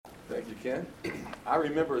Thank you, Ken. I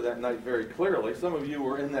remember that night very clearly. Some of you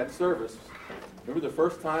were in that service. Remember the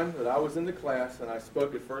first time that I was in the class and I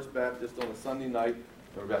spoke at First Baptist on a Sunday night.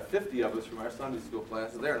 There were about 50 of us from our Sunday school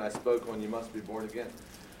classes there, and I spoke on You Must Be Born Again.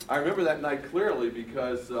 I remember that night clearly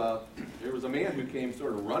because there was a man who came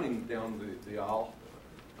sort of running down the aisle.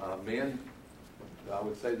 Man, I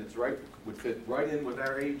would say would fit right in with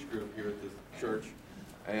our age group here at the church,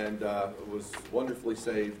 and was wonderfully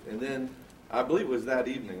saved. And then I believe it was that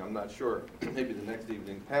evening, I'm not sure, maybe the next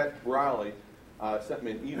evening, Pat Briley sent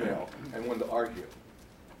me an email and wanted to argue.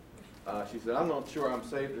 She said, I'm not sure I'm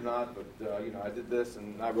saved or not, but I did this,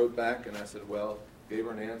 and I wrote back, and I said, well, gave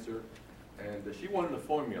her an answer, and she wanted a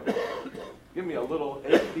formula. Give me a little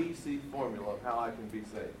ABC formula of how I can be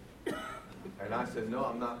saved. And I said, no,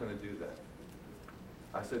 I'm not going to do that.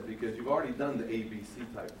 I said, because you've already done the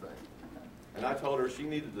ABC type thing. And I told her she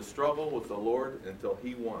needed to struggle with the Lord until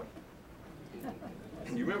He won.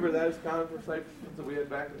 You remember those conversations that we had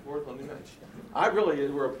back and forth on the bench? I really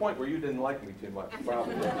were a point where you didn't like me too much,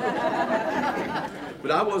 probably.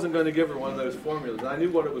 But I wasn't going to give her one of those formulas. I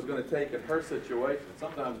knew what it was going to take in her situation.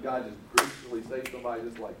 Sometimes God just graciously saves somebody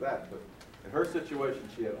just like that. But in her situation,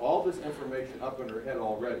 she had all this information up in her head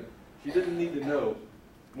already. She didn't need to know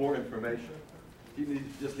more information. She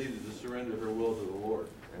just needed to surrender her will to the Lord.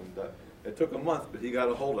 And it took a month, but He got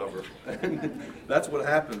a hold of her. And that's what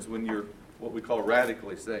happens when you're what we call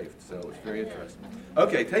radically saved. So it's very interesting.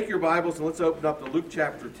 Okay, take your Bibles and let's open up to Luke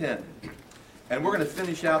chapter 10. And we're going to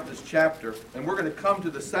finish out this chapter. And we're going to come to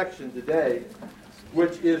the section today,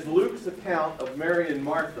 which is Luke's account of Mary and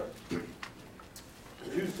Martha,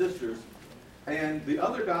 two sisters. And the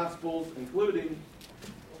other Gospels, including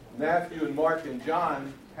Matthew and Mark and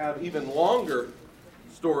John, have even longer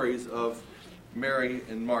stories of Mary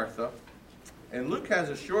and Martha. And Luke has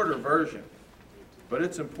a shorter version, but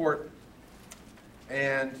it's important.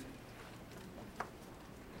 And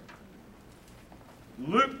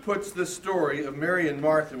Luke puts this story of Mary and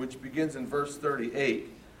Martha, which begins in verse 38,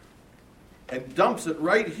 and dumps it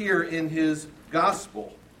right here in his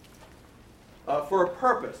gospel for a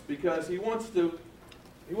purpose, because he wants to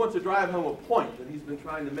drive home a point that he's been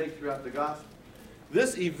trying to make throughout the gospel.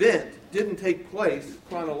 This event didn't take place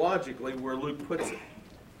chronologically where Luke puts it.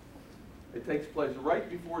 It takes place right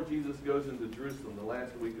before Jesus goes into Jerusalem, the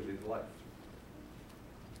last week of his life.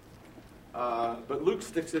 But Luke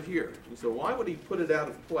sticks it here. And so why would he put it out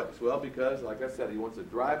of place? Well, because, like I said, he wants to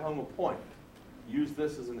drive home a point. Use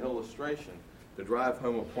this as an illustration to drive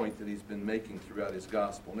home a point that he's been making throughout his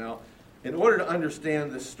gospel. Now, in order to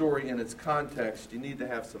understand this story in its context, you need to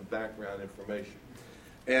have some background information.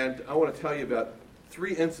 And I want to tell you about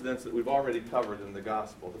three incidents that we've already covered in the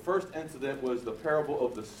gospel. The first incident was the parable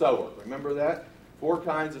of the sower. Remember that? 4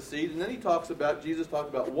 kinds of seed. And then Jesus talked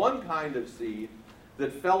about one kind of seed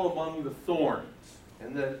that fell among the thorns.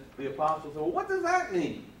 And then the apostle said, well, what does that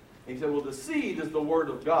mean? And he said, well, the seed is the word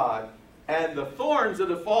of God, and the thorns that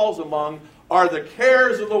it falls among are the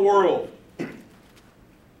cares of the world.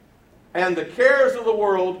 And the cares of the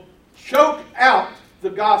world choke out the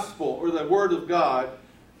gospel, or the word of God,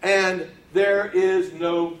 and there is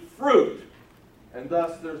no fruit. And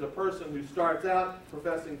thus there's a person who starts out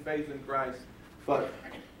professing faith in Christ, but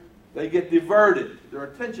they get diverted. Their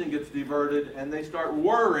attention gets diverted, and they start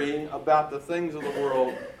worrying about the things of the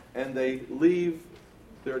world, and they leave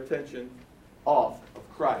their attention off of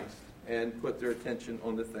Christ and put their attention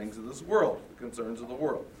on the things of this world, the concerns of the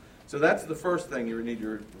world. So that's the first thing you need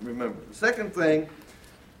to remember. The second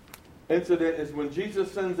incident is when Jesus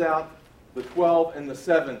sends out the 12 and the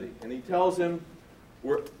 70, and he tells them,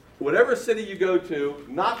 whatever city you go to,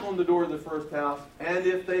 knock on the door of the first house, and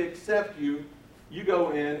if they accept you, you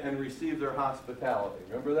go in and receive their hospitality.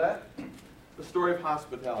 Remember that? The story of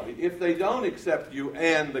hospitality. If they don't accept you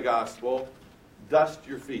and the gospel, dust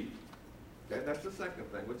your feet. Okay, that's the second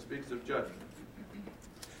thing, which speaks of judgment.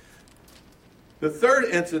 The third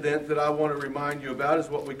incident that I want to remind you about is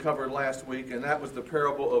what we covered last week, and that was the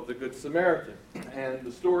parable of the Good Samaritan. And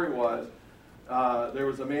the story was, there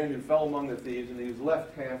was a man who fell among the thieves, and he was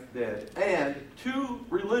left half dead. And 2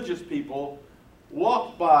 religious people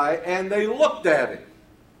walked by, and they looked at him.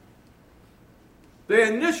 They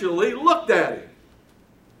initially looked at him.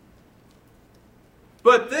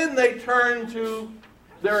 But then they turned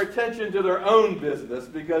their attention to their own business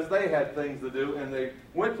because they had things to do, and they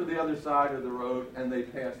went to the other side of the road, and they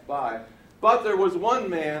passed by. But there was one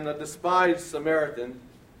man, a despised Samaritan,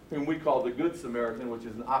 whom we call the Good Samaritan, which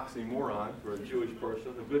is an oxymoron for a Jewish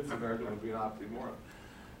person. The Good Samaritan would be an oxymoron.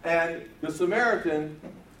 And the Samaritan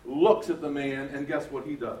looks at the man, and guess what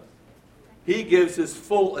he does? He gives his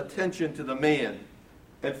full attention to the man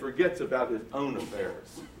and forgets about his own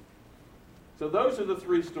affairs. So those are the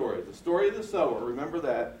three stories. The story of the sower, remember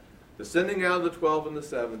that. The sending out of the 12 and the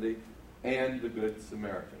 70, and the Good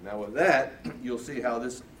Samaritan. Now with that, you'll see how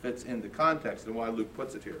this fits into context and why Luke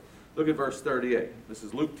puts it here. Look at verse 38. This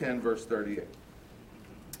is Luke 10, verse 38.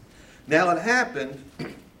 Now it happened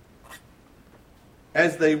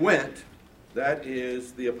as they went, that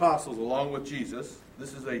is the apostles along with Jesus.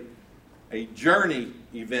 This is a journey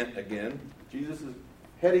event again. Jesus is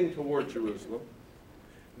heading toward Jerusalem.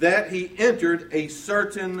 That he entered a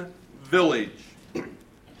certain village.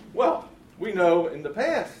 Well, we know in the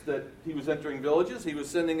past that he was entering villages. He was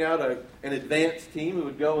sending out an advance team who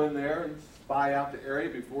would go in there and spy out the area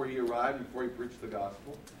before he arrived, before he preached the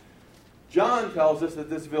gospel. John tells us that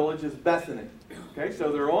this village is Bethany. Okay,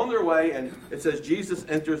 so they're on their way, and it says Jesus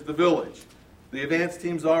enters the village. The advance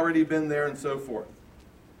team's already been there and so forth.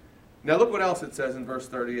 Now look what else it says in verse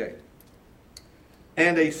 38.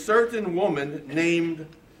 And a certain woman named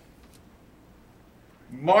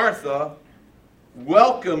Martha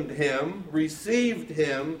welcomed him, received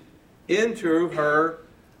him into her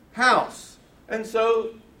house. And so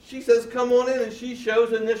she says, come on in, and she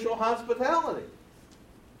shows initial hospitality.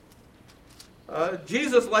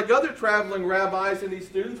 Jesus, like other traveling rabbis and these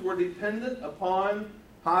students, were dependent upon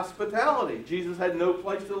hospitality. Jesus had no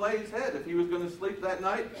place to lay his head. If he was going to sleep that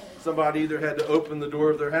night, somebody either had to open the door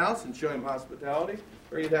of their house and show him hospitality,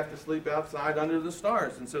 or he'd have to sleep outside under the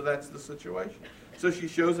stars. And so that's the situation. So she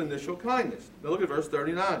shows initial kindness. Now look at verse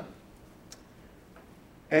 39.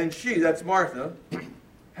 And she, that's Martha,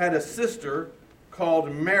 had a sister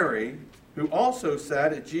called Mary, who also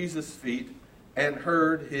sat at Jesus' feet and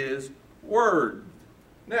heard his word.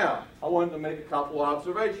 Now, I wanted to make a couple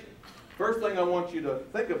observations. First thing I want you to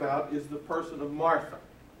think about is the person of Martha.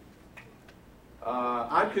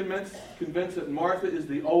 I'm convinced that Martha is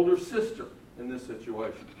the older sister in this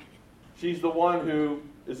situation. She's the one who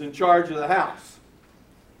is in charge of the house.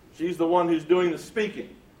 She's the one who's doing the speaking.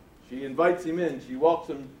 She invites him in. She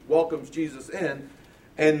welcomes Jesus in.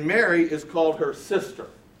 And Mary is called her sister.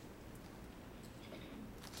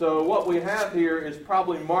 So what we have here is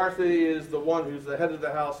probably Martha is the one who's the head of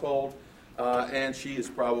the household, and she is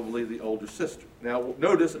probably the older sister. Now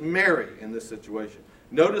notice Mary in this situation.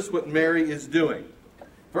 Notice what Mary is doing.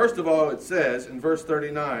 First of all, it says in verse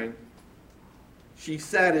 39, she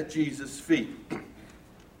sat at Jesus' feet.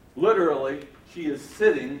 Literally, she is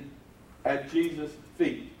sitting at Jesus'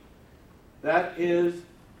 feet. That is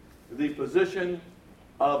the position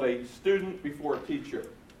of a student before a teacher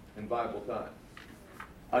in Bible time.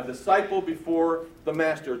 A disciple before the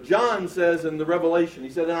master. John says in the Revelation, he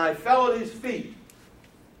said, and I fell at his feet.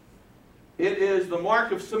 It is the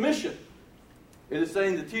mark of submission. It is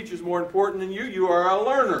saying the teacher's more important than you. You are a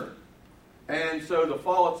learner. And so to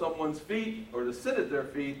fall at someone's feet or to sit at their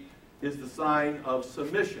feet is the sign of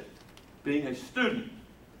submission, being a student.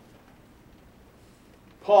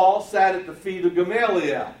 Paul sat at the feet of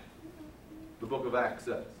Gamaliel, the book of Acts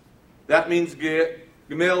says. That means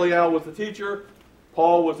Gamaliel was the teacher.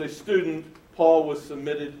 Paul was a student. Paul was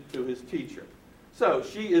submitted to his teacher. So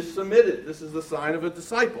she is submitted. This is the sign of a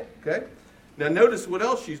disciple. Okay? Now notice what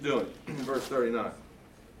else she's doing in verse 39.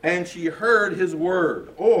 And she heard his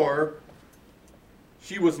word, or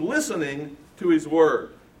she was listening to his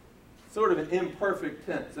word. Sort of an imperfect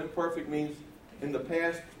tense. Imperfect means in the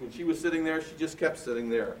past, when she was sitting there, she just kept sitting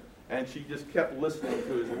there. And she just kept listening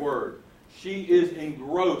to his word. She is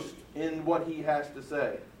engrossed in what he has to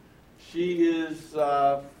say. She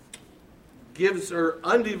gives her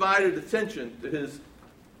undivided attention to his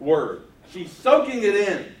word. She's soaking it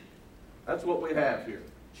in. That's what we have here.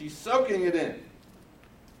 She's soaking it in.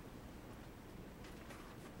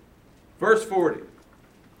 Verse 40.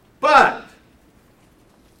 But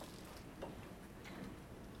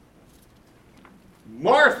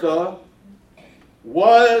Martha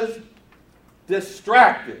was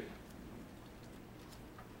distracted.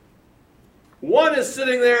 One is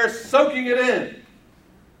sitting there soaking it in.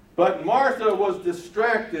 But Martha was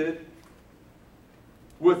distracted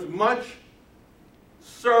with much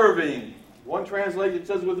serving. One translation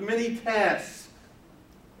says with many tasks.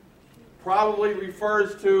 Probably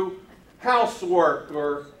refers to housework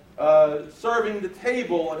or serving the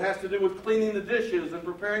table. It has to do with cleaning the dishes and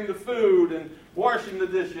preparing the food and washing the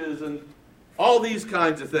dishes and all these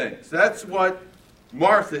kinds of things. That's what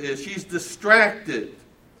Martha is. She's distracted.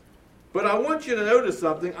 But I want you to notice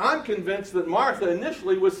something. I'm convinced that Martha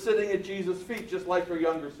initially was sitting at Jesus' feet just like her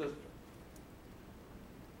younger sister.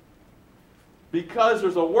 Because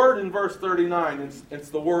there's a word in verse 39. It's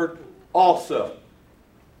the word also.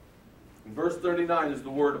 In verse 39 is the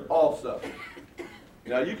word also.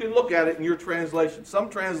 Now you can look at it in your translation. Some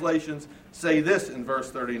translations say this in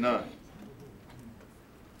verse 39.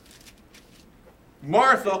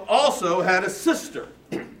 Martha also had a sister.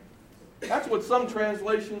 That's what some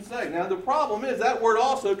translations say. Now the problem is that word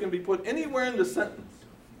also can be put anywhere in the sentence.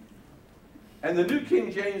 And the New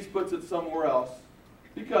King James puts it somewhere else.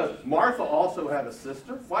 Because Martha also had a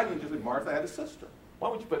sister. Why didn't you say Martha had a sister? Why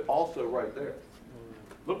would you put also right there?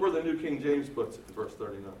 Look where the New King James puts it in verse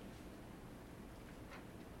 39.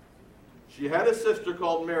 She had a sister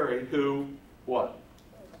called Mary who, what?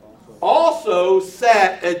 Also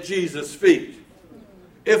sat at Jesus' feet.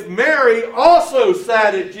 If Mary also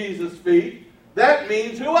sat at Jesus' feet, that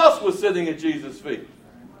means who else was sitting at Jesus' feet?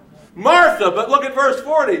 Martha. But look at verse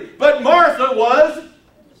 40. But Martha was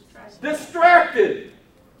distracted.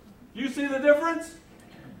 You see the difference?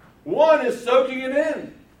 One is soaking it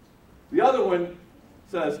in. The other one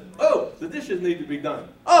says, oh, the dishes need to be done.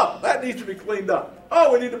 Oh, that needs to be cleaned up.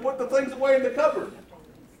 Oh, we need to put the things away in the cupboard.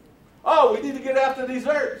 Oh, we need to get after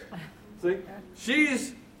dessert. See? She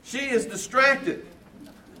is distracted.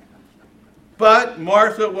 But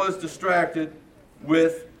Martha was distracted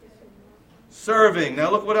with serving.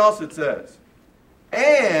 Now look what else it says.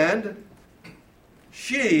 And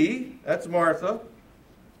she, that's Martha,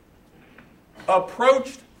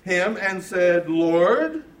 approached him and said,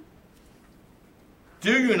 Lord,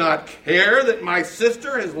 do you not care that my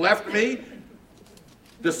sister has left me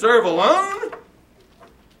to serve alone?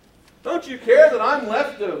 Don't you care that I'm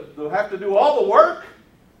left to have to do all the work?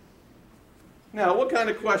 Now, what kind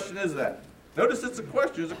of question is that? Notice it's a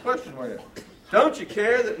question. There's a question right there. Don't you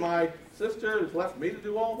care that my sister has left me to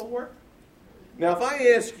do all the work? Now, if I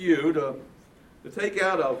ask you to take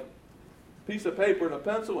out a piece of paper and a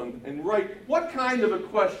pencil and write, what kind of a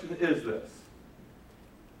question is this?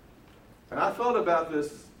 And I thought about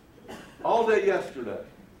this all day yesterday.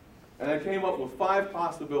 And I came up with 5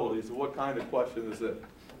 possibilities of what kind of question this is.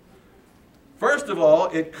 First of all,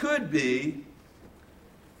 it could be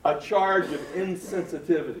a charge of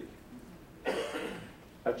insensitivity.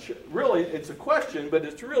 Really, it's a question, but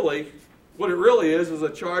it's really, what it really is a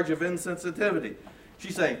charge of insensitivity.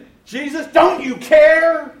 She's saying, Jesus, don't you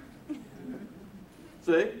care?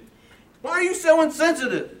 See? Why are you so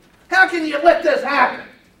insensitive? How can you let this happen?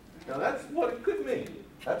 Now, that's what it could mean.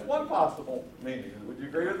 That's one possible meaning. Would you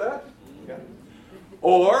agree with that? Okay.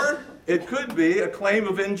 Or it could be a claim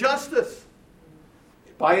of injustice.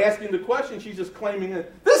 By asking the question, she's just claiming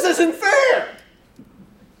that this isn't fair.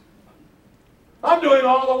 I'm doing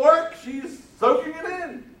all the work. She's soaking it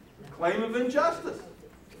in. Claim of injustice.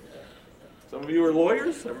 Some of you are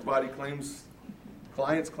lawyers.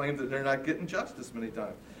 Clients claim that they're not getting justice many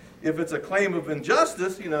times. If it's a claim of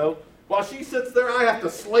injustice, while she sits there, I have to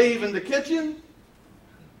slave in the kitchen.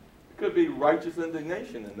 It could be righteous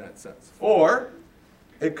indignation in that sense. Or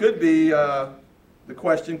it could be, the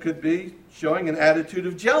question could be showing an attitude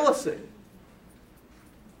of jealousy.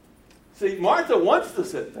 See, Martha wants to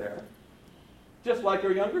sit there, just like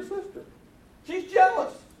her younger sister. She's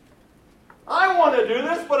jealous. I want to do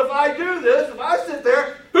this, but if I do this, if I sit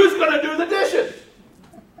there, who's going to do the dishes?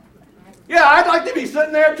 Yeah, I'd like to be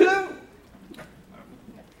sitting there too.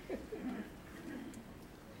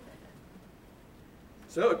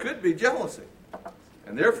 So it could be jealousy.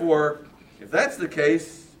 And therefore, if that's the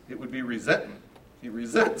case, it would be resentment. He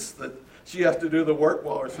resents that she has to do the work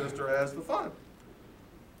while her sister has the fun.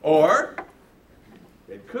 Or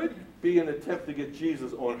it could be an attempt to get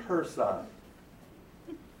Jesus on her side.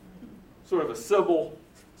 Sort of a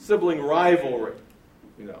sibling rivalry.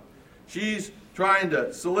 She's trying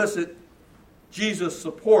to solicit Jesus'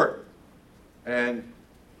 support. And,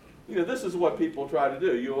 this is what people try to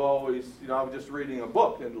do. You always, I was just reading a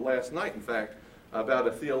book, and last night, in fact, about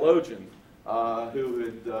a theologian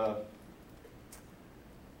who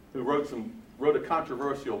wrote a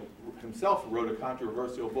controversial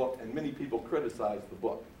book, and many people criticized the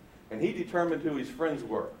book. And he determined who his friends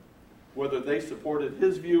were, whether they supported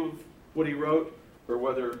his view of what he wrote or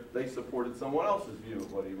whether they supported someone else's view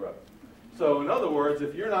of what he wrote. So in other words,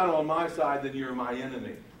 if you're not on my side, then you're my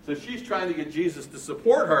enemy. So she's trying to get Jesus to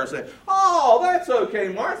support her, saying, oh, that's okay,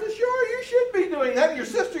 Martha, sure, you should be doing that. Your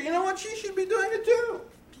sister, you know what, she should be doing it too.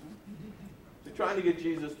 She's trying to get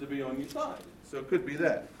Jesus to be on your side. So it could be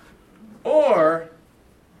that. Or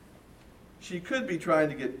she could be trying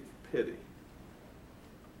to get pity.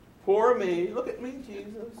 Poor me. Look at me,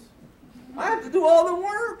 Jesus. I have to do all the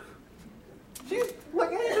work. She's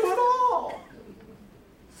letting me do it all.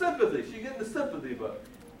 Sympathy. She's getting the sympathy bug.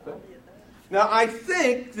 Okay? Now, I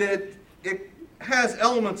think that it has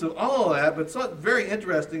elements of all of that, but it's not very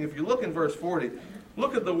interesting. If you look in verse 40,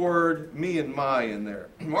 look at the word me and my in there.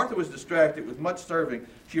 Martha was distracted with much serving.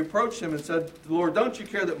 She approached him and said, Lord, don't you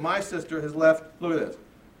care that my sister has left, look at this,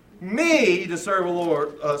 me to serve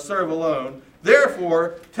alone?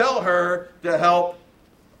 Therefore, tell her to help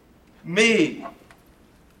me.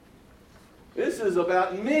 This is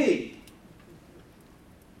about me.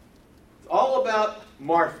 It's all about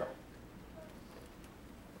Martha.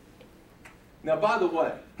 Now, by the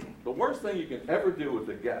way, the worst thing you can ever do with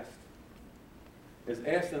a guest is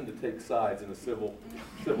ask them to take sides in a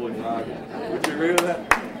sibling rivalry. Would you agree with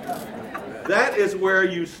that? That is where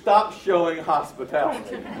you stop showing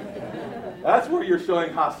hospitality. That's where you're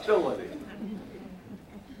showing hostility.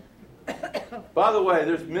 By the way,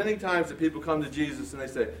 there's many times that people come to Jesus and they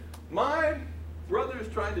say, my brother is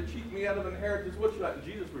trying to cheat me out of inheritance. What should I do?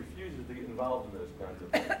 Jesus refuses to get involved in those kinds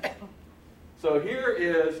of things. So here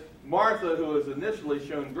is Martha, who has initially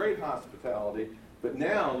shown great hospitality, but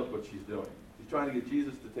now look what she's doing. She's trying to get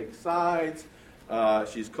Jesus to take sides.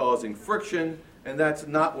 She's causing friction, and that's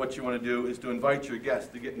not what you want to do, is to invite your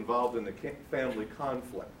guests to get involved in the family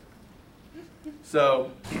conflict.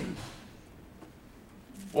 So,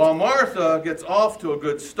 while Martha gets off to a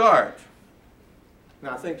good start,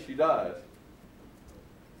 and I think she does,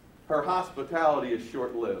 her hospitality is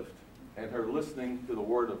short-lived, and her listening to the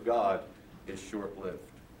Word of God is short-lived.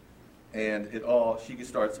 And she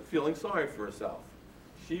starts feeling sorry for herself.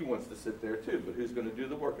 She wants to sit there too, but who's going to do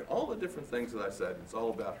the work? And all the different things that I said, it's all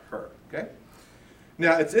about her, okay?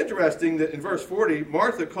 Now, it's interesting that in verse 40,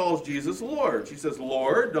 Martha calls Jesus Lord. She says,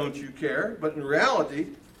 Lord, don't you care? But in reality,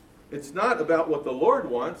 it's not about what the Lord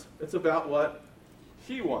wants. It's about what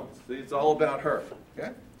she wants. See, it's all about her,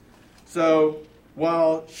 okay? So,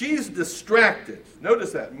 while she's distracted,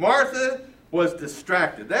 notice that. Martha was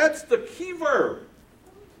distracted. That's the key verb.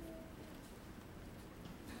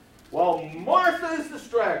 While Martha is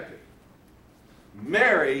distracted,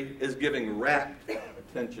 Mary is giving rapt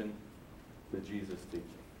attention to Jesus' teaching.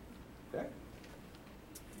 Okay?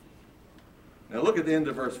 Now look at the end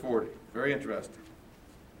of verse 40. Very interesting.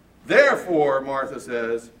 Therefore, Martha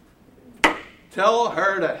says, tell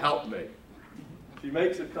her to help me. She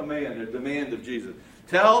makes a command, a demand of Jesus.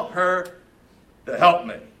 Tell her to help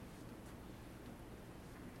me.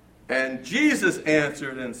 And Jesus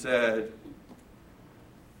answered and said,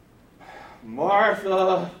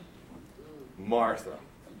 Martha, Martha.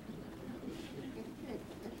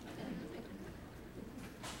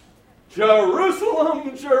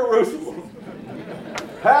 Jerusalem, Jerusalem.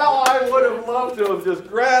 How I would have loved to have just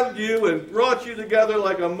grabbed you and brought you together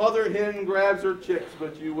like a mother hen grabs her chicks,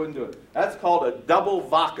 but you wouldn't do it. That's called a double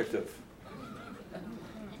vocative.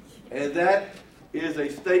 And that is a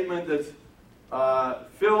statement that's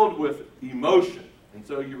filled with emotion. And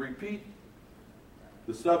so you repeat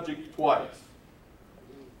the subject twice.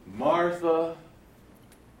 Martha,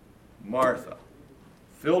 Martha.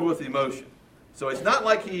 Filled with emotion. So it's not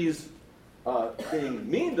like he's being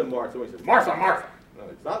mean to Martha when he says, Martha, Martha. No,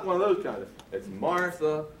 it's not one of those kinds. It's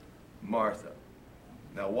Martha, Martha.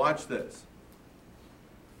 Now watch this.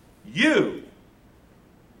 You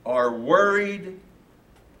are worried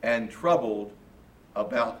and troubled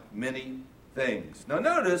about many things. Now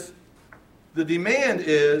notice, the demand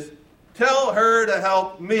is, tell her to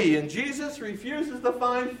help me. And Jesus refuses to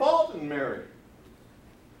find fault in Mary.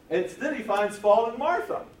 Instead, he finds fault in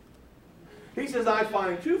Martha. He says, I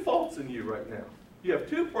find two faults in you right now. You have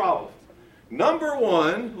two problems. Number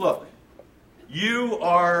one, look, you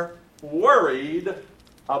are worried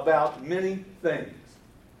about many things.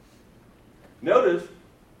 Notice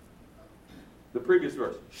the previous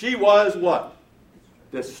verse. She was what?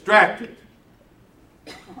 Distracted.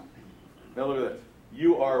 Now look at this.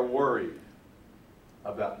 You are worried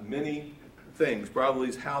about many things. Probably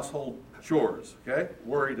these household chores, okay?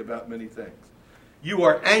 Worried about many things. You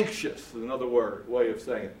are anxious, is another way of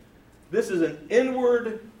saying it. This is an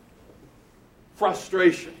inward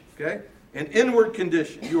frustration, okay? An inward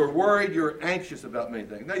condition. You are worried, you're anxious about many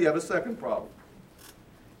things. Now you have a second problem.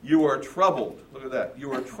 You are troubled. Look at that.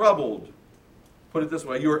 You are troubled. Put it this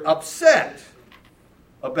way. You are upset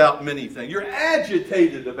about many things. You're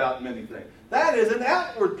agitated about many things. That is an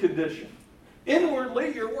outward condition.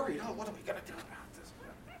 Inwardly, you're worried. Oh, what are we going to do about this?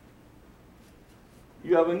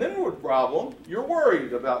 You have an inward problem. You're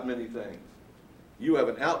worried about many things. You have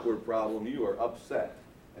an outward problem. You are upset.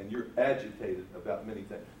 And you're agitated about many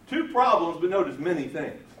things. Two problems, but notice many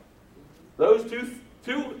things. Those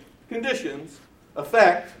two conditions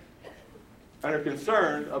affect and are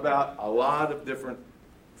concerned about a lot of different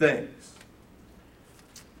things.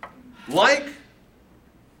 Like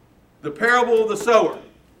the parable of the sower.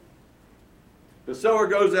 The sower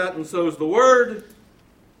goes out and sows the word,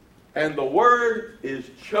 and the word is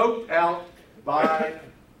choked out by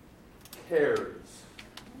cares,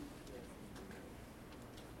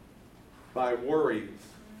 by worries.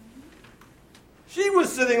 She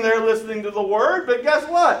was sitting there listening to the Word, but guess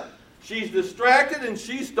what? She's distracted and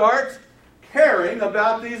she starts caring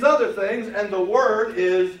about these other things, and the Word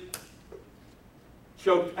is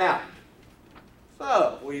choked out.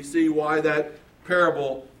 So, we see why that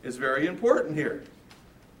parable is very important here.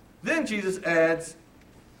 Then Jesus adds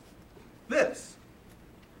this.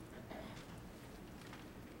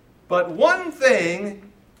 But one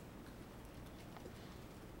thing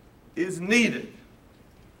is needed.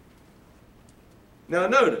 Now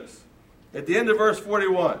notice, at the end of verse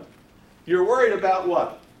 41, you're worried about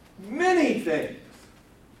what? Many things.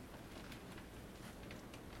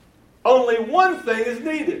 Only one thing is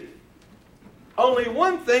needed. Only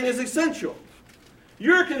one thing is essential.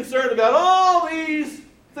 You're concerned about all these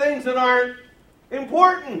things that aren't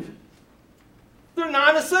important. They're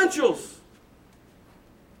non-essentials.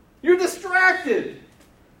 You're distracted.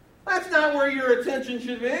 That's not where your attention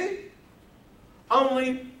should be.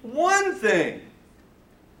 Only one thing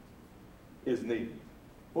is needed.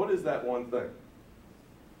 What is that one thing?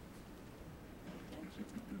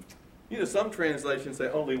 You know, some translations say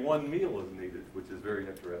only one meal is needed, which is very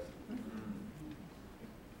interesting.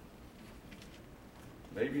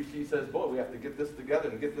 Maybe she says, boy, we have to get this together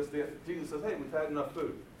and get this together. Jesus says, hey, we've had enough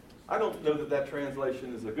food. I don't know that that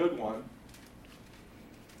translation is a good one,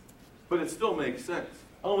 but it still makes sense.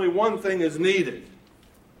 Only one thing is needed.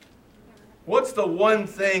 What's the one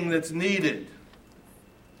thing that's needed?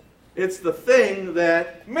 It's the thing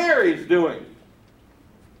that Mary's doing.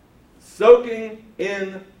 Soaking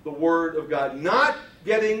in the Word of God. Not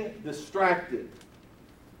getting distracted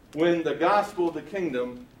when the gospel of the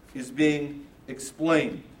kingdom is being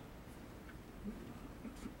explained.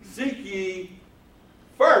 Seek ye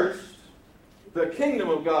first the kingdom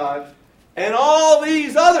of God, and all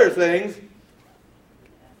these other things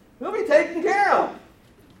will be taken care of.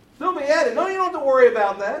 They'll be added. No, you don't have to worry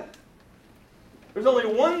about that. There's only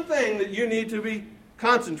one thing that you need to be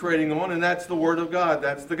concentrating on, and that's the Word of God.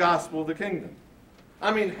 That's the gospel of the kingdom.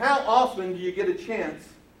 I mean, how often do you get a chance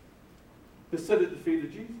to sit at the feet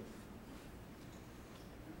of Jesus?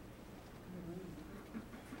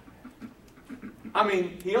 I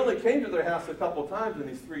mean, he only came to their house a couple times in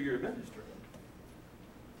his 3-year ministry.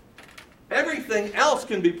 Everything else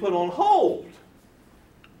can be put on hold.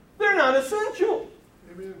 They're not essential.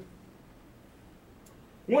 Amen.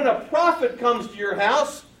 When a prophet comes to your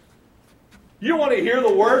house, you want to hear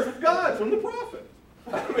the words of God from the prophet.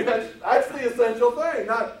 I mean, that's the essential thing.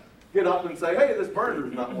 Not get up and say, hey, this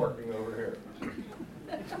burner's not working over here.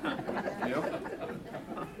 You know?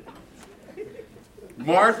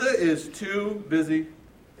 Martha is too busy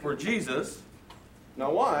for Jesus.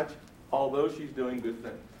 Now watch, although she's doing good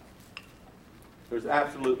things. There's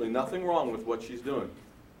absolutely nothing wrong with what she's doing.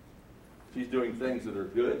 She's doing things that are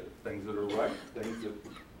good, things that are right, things that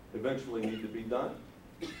eventually need to be done.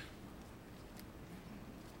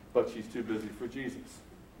 But she's too busy for Jesus.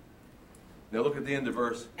 Now look at the end of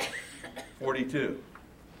verse 42.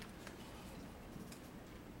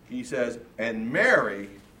 He says, and Mary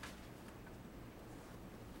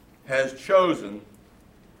has chosen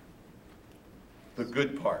the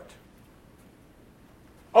good part.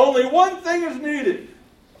 Only one thing is needed.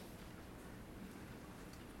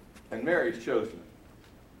 And Mary's chosen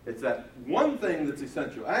it. It's that one thing that's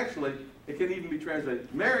essential. Actually, it can even be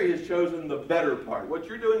translated, Mary has chosen the better part. What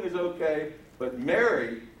you're doing is okay, but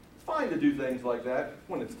Mary, it's fine to do things like that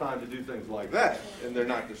when it's time to do things like that, and they're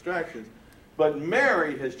not distractions. But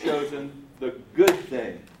Mary has chosen the good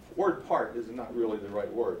thing. Word part is not really the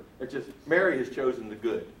right word. It's just Mary has chosen the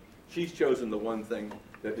good. She's chosen the one thing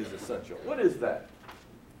that is essential. What is that?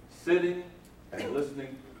 Sitting and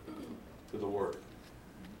listening to the Word.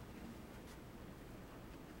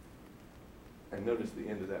 And notice the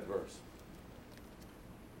end of that verse.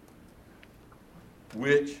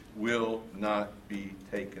 Which will not be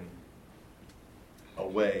taken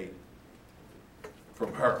away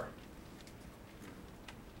from her.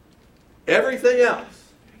 Everything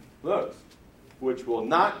else, look, which will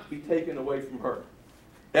not be taken away from her.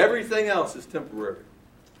 Everything else is temporary.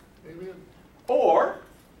 Amen. Or,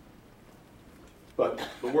 but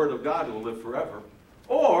the Word of God will live forever.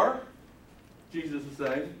 Or, Jesus is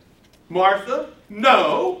saying, Martha,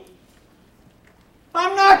 no,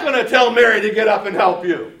 I'm not going to tell Mary to get up and help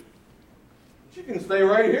you. She can stay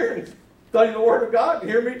right here and study the Word of God and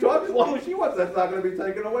hear me talk as long as she wants. That's not going to be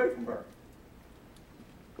taken away from her.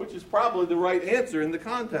 Which is probably the right answer in the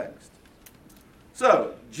context.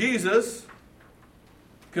 So, Jesus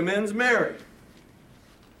commends Mary.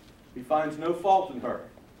 He finds no fault in her.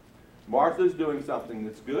 Martha's doing something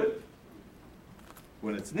that's good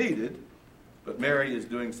when it's needed, but Mary is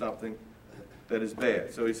doing something that is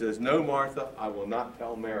bad. So he says, no, Martha, I will not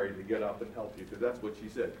tell Mary to get up and help you, because that's what she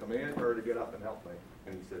said. Command her to get up and help me.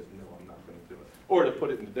 And he says, no, I'm not going to do it. Or to put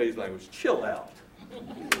it in today's language, chill out.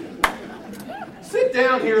 Sit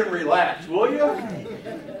down here and relax, will you?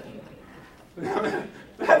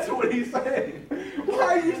 That's what he's saying.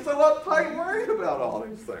 Why are you so uptight worried about all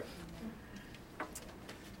these things?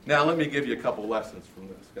 Now, let me give you a couple lessons from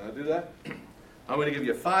this. Can I do that? I'm going to give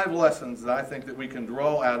you 5 lessons that I think that we can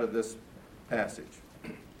draw out of this passage.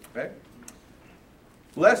 Okay?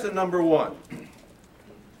 Lesson number 1.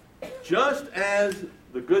 Just as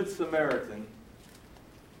the Good Samaritan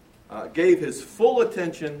gave his full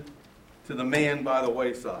attention to the man by the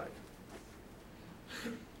wayside,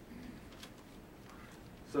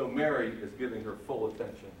 so Mary is giving her full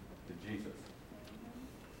attention to Jesus.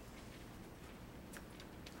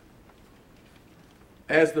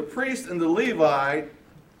 As the priest and the Levite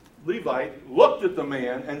looked at the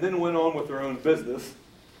man and then went on with their own business,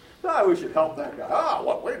 we should help that guy.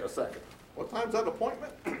 Wait a second. What time's that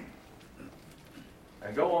appointment?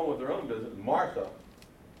 And go on with their own business. Martha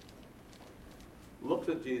looks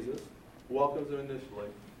at Jesus, welcomes him initially,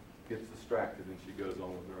 gets distracted, and she goes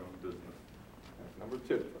on with her own business. Number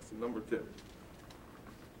 2. Lesson number 2.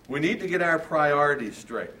 We need to get our priorities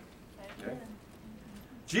straight. Okay?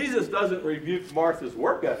 Jesus doesn't rebuke Martha's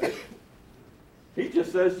work ethic. He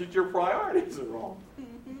just says that your priorities are wrong.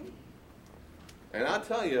 And I'll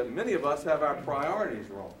tell you, many of us have our priorities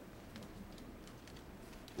wrong.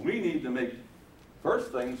 We need to make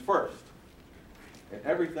first things first. And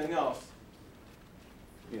everything else,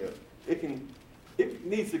 it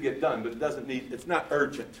needs to get done, but it's not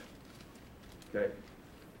urgent. Okay?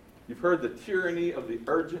 You've heard the tyranny of the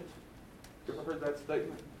urgent. You ever heard that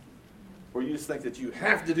statement? Where you just think that you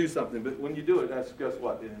have to do something, but when you do it, guess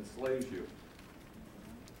what? It enslaves you.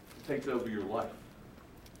 It takes over your life.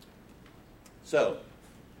 So,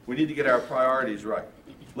 we need to get our priorities right.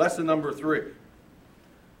 Lesson number 3.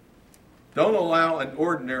 Don't allow an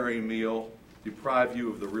ordinary meal deprive you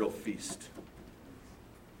of the real feast.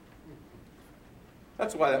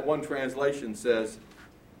 That's why that one translation says,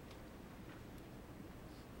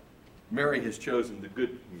 Mary has chosen the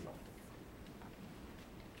good meal.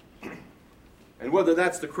 And whether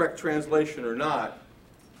that's the correct translation or not,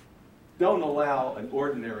 don't allow an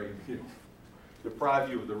ordinary meal deprive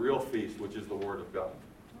you of the real feast, which is the Word of God.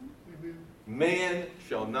 Man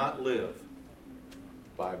shall not live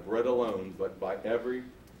by bread alone, but by every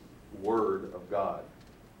word of God.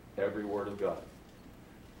 Every word of God.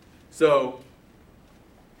 So,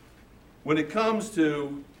 when it comes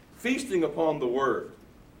to feasting upon the Word,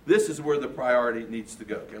 this is where the priority needs to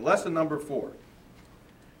go. Okay, lesson number 4.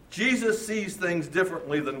 Jesus sees things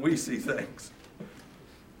differently than we see things.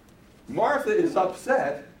 Martha is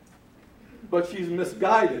upset, but she's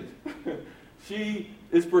misguided. She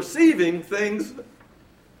is perceiving things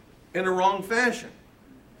in a wrong fashion.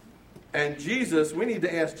 And Jesus, we need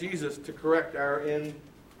to ask Jesus to correct our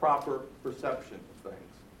improper perception of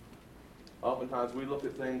things. Oftentimes we look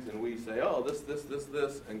at things and we say,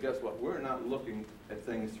 this, and guess what? We're not looking at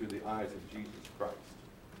things through the eyes of Jesus Christ.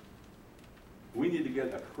 We need to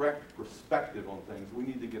get a correct perspective on things. We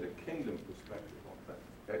need to get a kingdom perspective on things.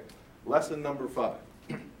 Okay? Lesson number 5.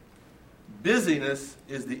 Busyness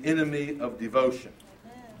is the enemy of devotion.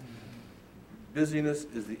 Busyness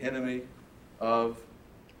is the enemy of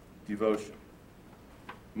devotion.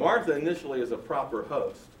 Martha initially is a proper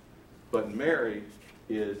host, but Mary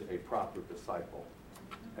is a proper disciple.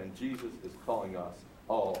 And Jesus is calling us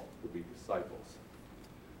all to be disciples.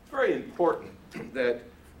 It's very important that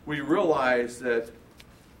we realize that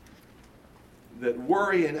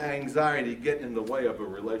worry and anxiety get in the way of a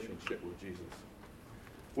relationship with Jesus.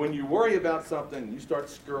 When you worry about something, you start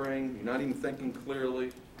scurrying, you're not even thinking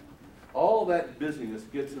clearly, all that busyness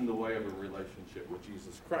gets in the way of a relationship with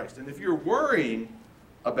Jesus Christ. And if you're worrying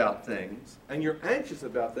about things and you're anxious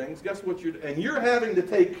about things, guess what you're having to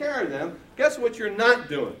take care of them, guess what you're not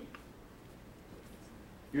doing?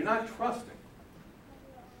 You're not trusting.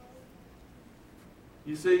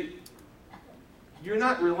 You see, you're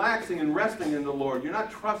not relaxing and resting in the Lord. You're not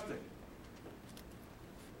trusting.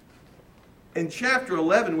 In chapter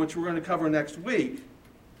 11, which we're going to cover next week,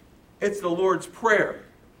 it's the Lord's Prayer.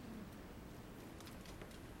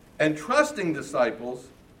 And trusting disciples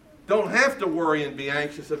don't have to worry and be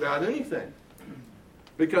anxious about anything.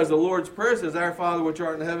 Because the Lord's Prayer says, Our Father which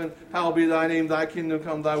art in heaven, hallowed be thy name, thy kingdom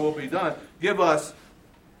come, thy will be done. Give us,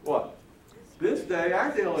 what? This day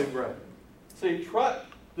our daily bread. See,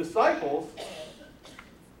 disciples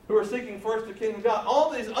who are seeking first the kingdom of God,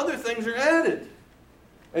 all these other things are added.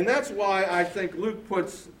 And that's why I think Luke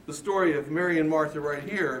puts the story of Mary and Martha right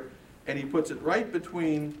here and he puts it right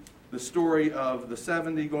between the story of the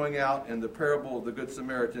 70 going out and the parable of the Good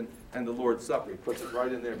Samaritan and the Lord's Supper. He puts it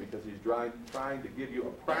right in there because he's trying to give you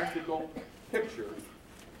a practical picture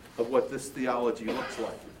of what this theology looks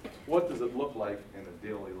like. What does it look like in a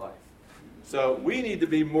daily life? So we need to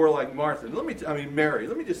be more like Martha. Mary.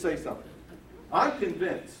 Let me just say something. I'm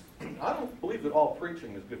convinced. I don't believe that all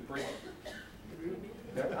preaching is good preaching.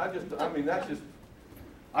 Okay? I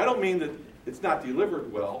don't mean that it's not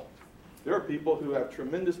delivered well. There are people who have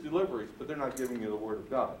tremendous deliveries, but they're not giving you the Word of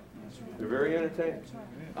God. They're very entertaining.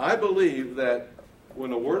 I believe that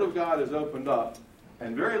when the Word of God is opened up,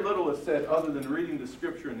 and very little is said other than reading the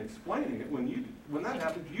Scripture and explaining it, when that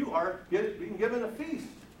happens, you are being given a feast.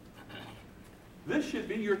 This should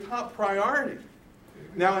be your top priority.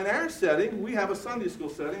 Now, in our setting, we have a Sunday school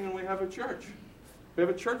setting and we have a church. We have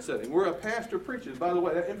a church setting where a pastor preaches. By the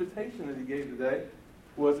way, that invitation that he gave today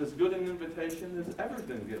was as good an invitation as ever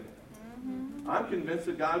been given. I'm convinced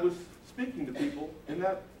that God was speaking to people in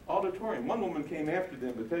that auditorium. One woman came after the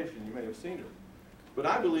invitation. You may have seen her. But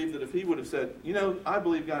I believe that if he would have said, I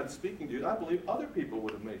believe God's speaking to you, I believe other people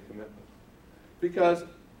would have made commitments. Because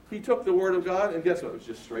he took the Word of God, and guess what? It was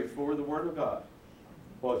just straightforward the Word of God.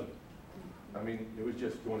 Wasn't it? It was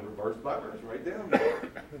just going reverse by verse, right down there.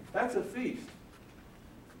 That's a feast.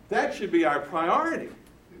 That should be our priority.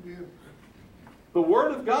 The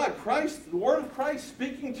Word of God, the Word of Christ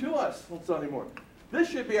speaking to us on Sunday morning. This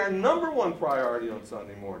should be our number one priority on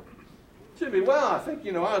Sunday morning. It should be, I think,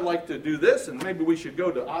 I'd like to do this, and maybe we should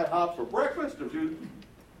go to IHOP for breakfast, or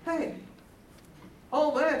hey,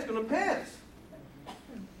 all that's going to pass.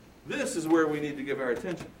 This is where we need to give our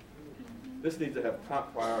attention. This needs to have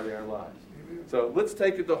top priority in our lives. So let's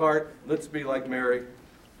take it to heart. Let's be like Mary,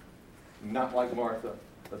 not like Martha.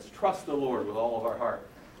 Let's trust the Lord with all of our heart.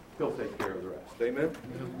 He'll take care of the rest. Amen?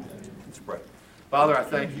 Let's pray. Father, I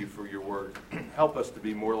thank you for your word. Help us to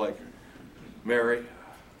be more like Mary.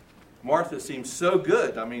 Martha seems so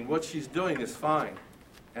good. What she's doing is fine.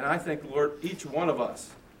 And I think, Lord, each one of us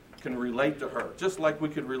can relate to her, just like we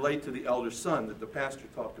could relate to the elder son that the pastor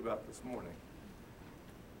talked about this morning.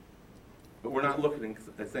 But we're not looking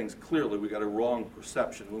at things clearly. We got a wrong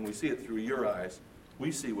perception. When we see it through your eyes,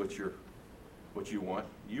 we see what you want.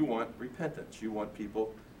 You want repentance. You want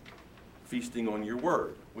people feasting on your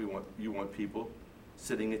word. You want people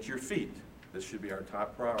sitting at your feet. This should be our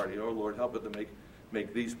top priority. Oh, Lord, help us to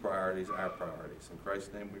make these priorities our priorities. In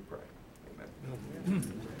Christ's name we pray.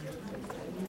 Amen.